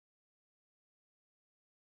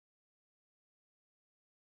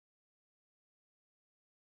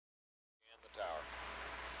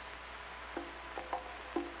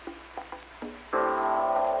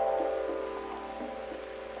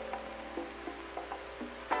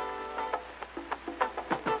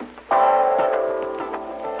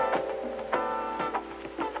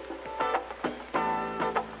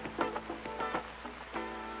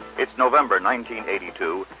November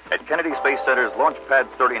 1982 at Kennedy Space Center's Launch Pad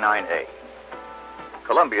 39A.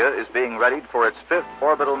 Columbia is being readied for its 5th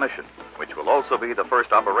orbital mission, which will also be the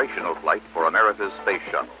first operational flight for America's space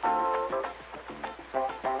shuttle.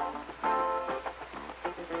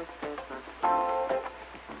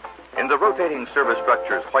 In the rotating service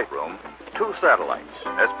structure's white room, 2 satellites,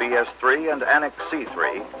 STS-5 and Annex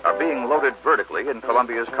C3, are being loaded vertically in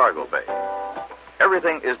Columbia's cargo bay.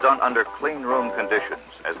 Everything is done under clean room conditions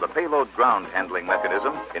as the payload ground handling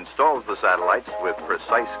mechanism installs the satellites with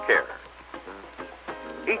precise care.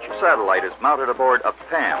 Each satellite is mounted aboard a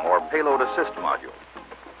PAM, or Payload Assist Module.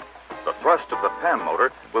 The thrust of the PAM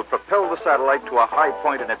motor will propel the satellite to a high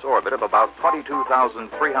point in its orbit of about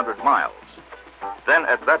 22,300 miles. Then,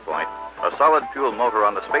 at that point, a solid fuel motor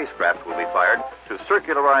on the spacecraft will be fired to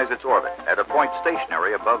circularize its orbit at a point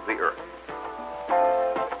stationary above the Earth.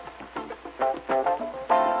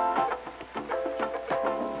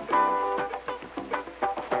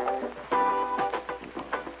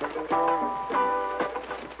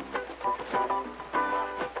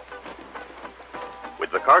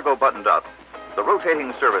 With the cargo buttoned up, the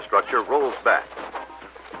rotating service structure rolls back.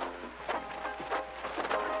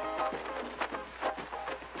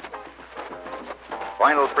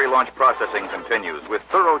 Final pre-launch processing continues with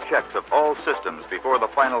thorough checks of all systems before the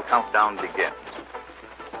final countdown begins.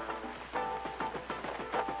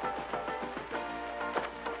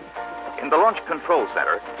 In the Launch Control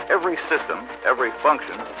Center, every system, every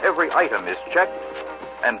function, every item is checked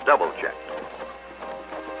and double-checked.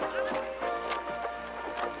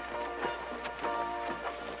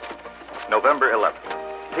 November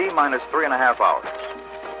 11th, T-minus 3.5 hours.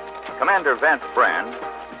 Commander Vance Brand,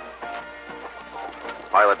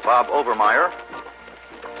 Pilot Bob Overmyer,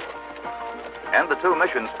 and the 2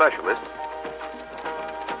 mission specialists,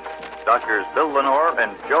 Doctors Bill Lenoir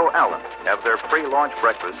and Joe Allen, have their pre-launch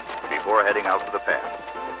breakfast before heading out to the pad.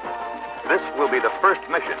 This will be the first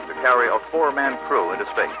mission to carry a 4-man crew into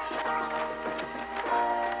space.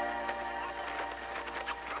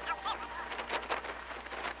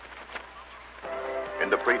 In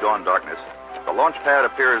the pre-dawn darkness, the launch pad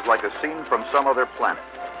appears like a scene from some other planet,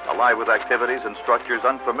 alive with activities and structures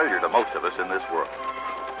unfamiliar to most of us in this world.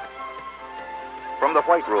 From the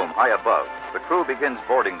white room high above, the crew begins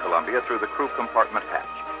boarding Columbia through the crew compartment hatch.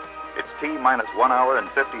 It's T-minus 1 hour and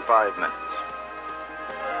 55 minutes.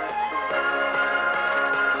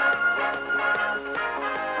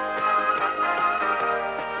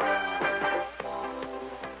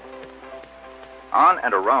 On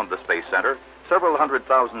and around the Space Center, several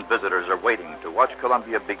 100,000 visitors are waiting to watch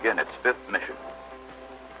Columbia begin its 5th mission.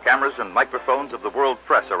 Cameras and microphones of the world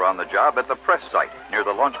press are on the job at the press site near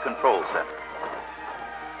the Launch Control Center.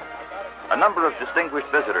 A number of distinguished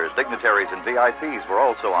visitors, dignitaries, and VIPs were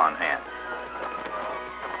also on hand.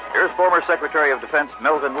 Here's former Secretary of Defense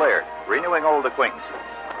Melvin Laird, renewing old acquaintances.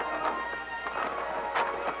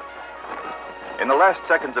 In the last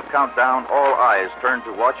seconds of countdown, all eyes turn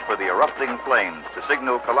to watch for the erupting flames to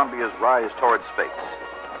signal Columbia's rise toward space.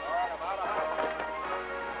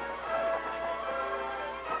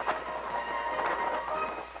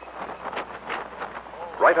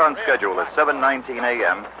 Right on schedule at 7:19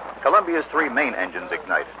 a.m., Columbia's 3 main engines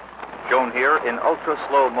ignited, shown here in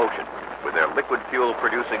ultra-slow motion, with their liquid fuel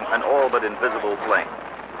producing an all but invisible flame.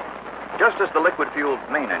 Just as the liquid-fueled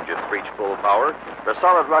main engines reach full power, the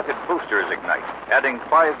solid rocket boosters ignite, adding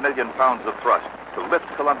 5 million pounds of thrust to lift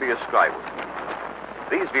Columbia skyward.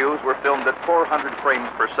 These views were filmed at 400 frames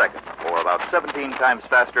per second, or about 17 times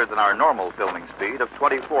faster than our normal filming speed of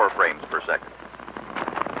 24 frames per second.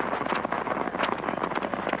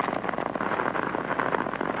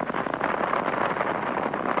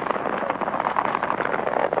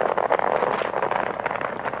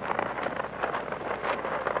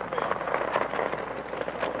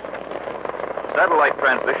 Satellite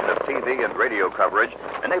transmission of TV and radio coverage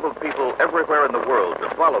enabled people everywhere in the world to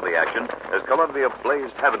follow the action as Columbia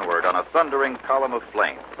blazed heavenward on a thundering column of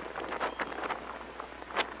flame.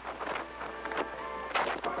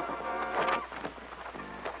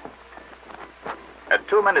 At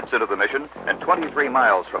 2 minutes into the mission and 23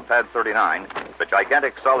 miles from Pad 39, the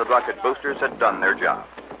gigantic solid rocket boosters had done their job.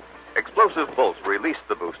 Explosive bolts released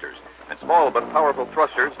the boosters, and small but powerful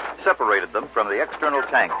thrusters separated them from the external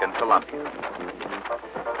tank and Columbia.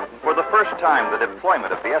 For the first time, the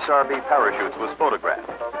deployment of the SRB parachutes was photographed.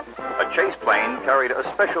 A chase plane carried a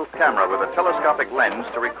special camera with a telescopic lens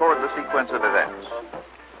to record the sequence of events.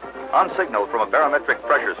 On signal from a barometric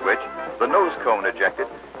pressure switch, the nose cone ejected,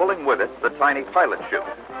 pulling with it the tiny pilot chute.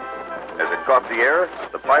 As it caught the air,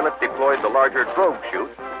 the pilot deployed the larger drogue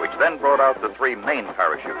chute, which then brought out the 3 main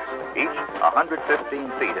parachutes, each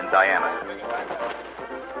 115 feet in diameter.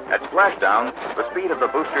 At splashdown, the speed of the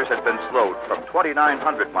boosters had been slowed from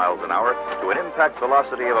 2,900 miles an hour to an impact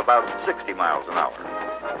velocity of about 60 miles an hour.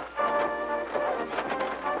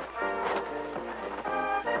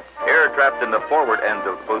 Air trapped in the forward end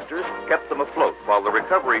of the boosters kept them afloat while the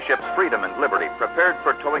recovery ships Freedom and Liberty prepared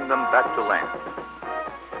for towing them back to land.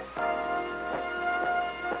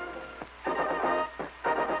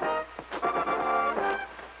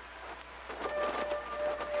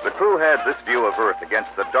 The crew had this view of Earth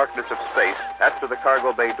against the darkness of space after the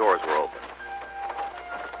cargo bay doors were opened.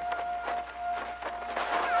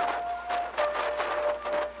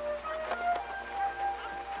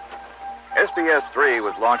 STS-5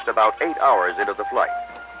 was launched about 8 hours into the flight.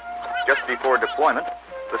 Just before deployment,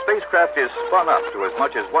 the spacecraft is spun up to as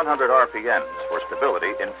much as 100 RPMs for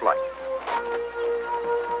stability in flight.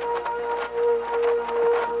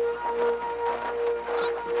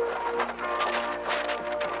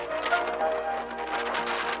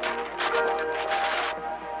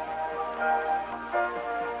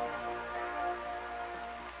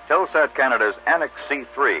 Telsat Canada's Annex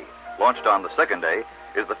C3, launched on the second day,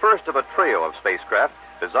 is the first of a trio of spacecraft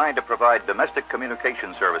designed to provide domestic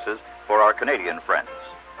communication services for our Canadian friends.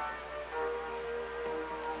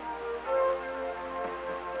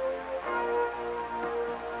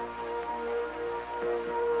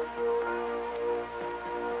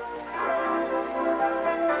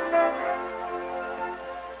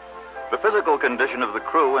 The physical condition of the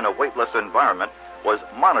crew in a weightless environment was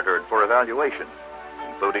monitored for evaluation,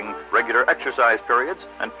 including regular exercise periods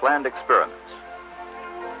and planned experiments.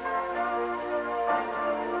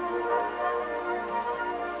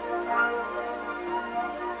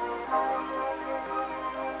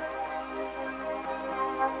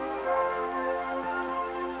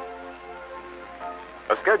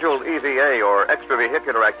 A scheduled EVA or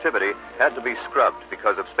extravehicular activity had to be scrubbed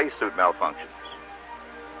because of spacesuit malfunctions.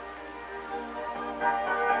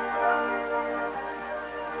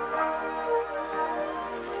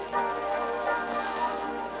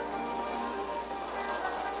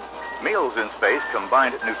 Meals in space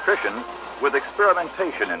combined nutrition with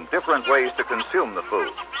experimentation in different ways to consume the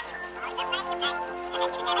food.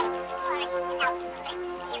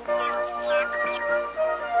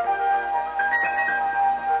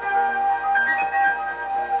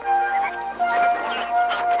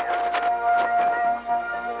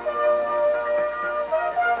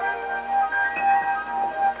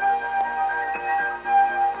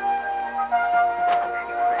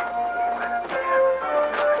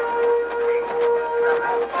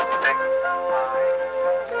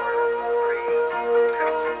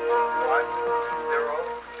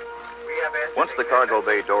 Once the cargo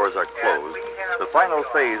bay doors are closed, the final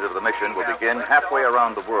phase of the mission will begin halfway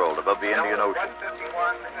around the world above the Indian Ocean.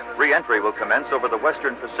 Re-entry will commence over the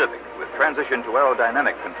western Pacific with transition to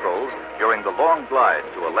aerodynamic controls during the long glide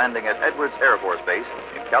to a landing at Edwards Air Force Base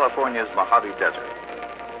in California's Mojave Desert.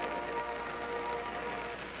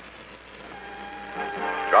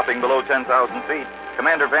 Dropping below 10,000 feet,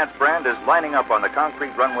 Commander Vance is lining up on the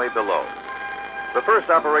concrete runway below. The first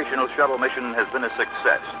operational shuttle mission has been a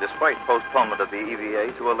success, despite postponement of the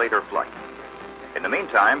EVA to a later flight. In the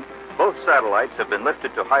meantime, both satellites have been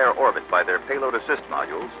lifted to higher orbit by their payload assist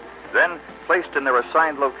modules, then placed in their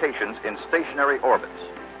assigned locations in stationary orbits.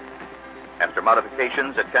 After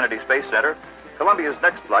modifications at Kennedy Space Center, Columbia's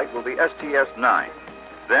next flight will be STS-9.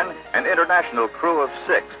 Then, an international crew of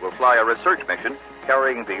 6 will fly a research mission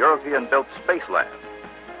carrying the European-built Space Lab.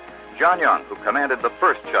 John Young, who commanded the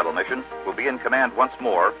first shuttle mission, will be in command once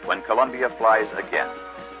more when Columbia flies again.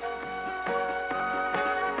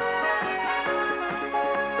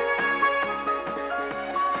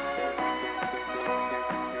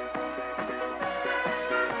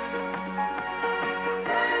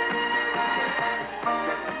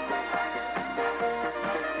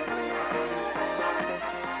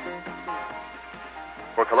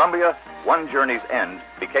 For Columbia, one journey's end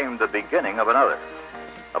became the beginning of another.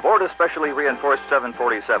 Aboard a specially reinforced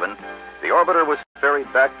 747, the orbiter was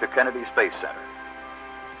ferried back to Kennedy Space Center.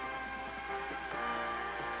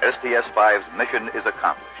 STS-5's mission is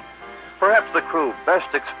accomplished. Perhaps the crew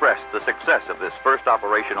best expressed the success of this first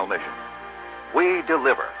operational mission. We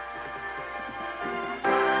deliver.